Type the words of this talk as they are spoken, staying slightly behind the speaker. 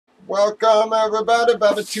Welcome everybody,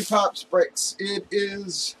 Baba 2 Pops Breaks. It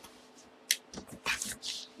is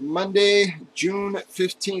Monday, June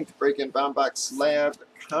 15th, breaking Bound Box Slabbed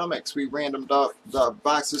Comics. We randomed up the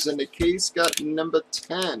boxes in the case, got number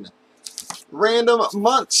 10. Random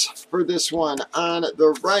months for this one. On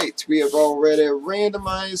the right, we have already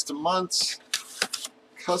randomized months.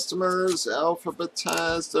 Customers,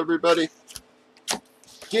 alphabetized everybody.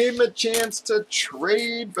 Gave him a chance to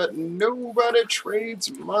trade, but nobody trades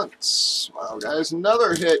months. Wow, guys,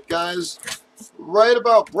 another hit, guys. Right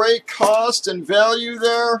about break cost and value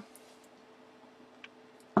there.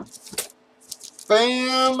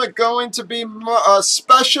 Bam, going to be a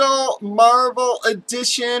special Marvel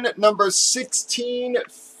edition, number 16,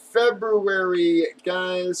 February,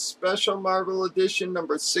 guys. Special Marvel edition,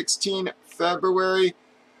 number 16, February.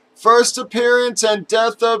 First appearance and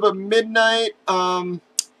Death of Midnight.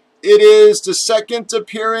 It is the second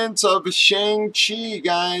appearance of Shang-Chi,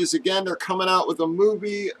 guys. Again, they're coming out with a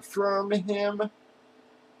movie from him.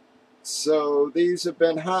 So these have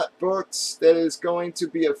been hot books. That is going to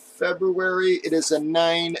be a February. It is a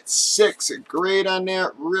 9.6 grade on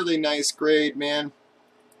that. Really nice grade, man.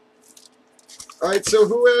 Alright, so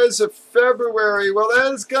who has a February? Well,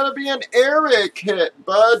 that is going to be an Eric hit,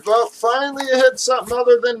 bud. Well, finally you hit something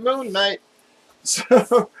other than Moon Knight.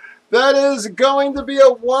 So that is going to be a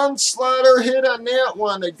one-slaughter hit on that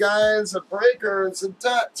one. The guys, the breakers, and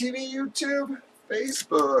TV, YouTube,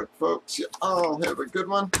 Facebook, folks. You all have a good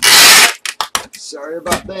one. Sorry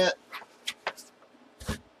about that.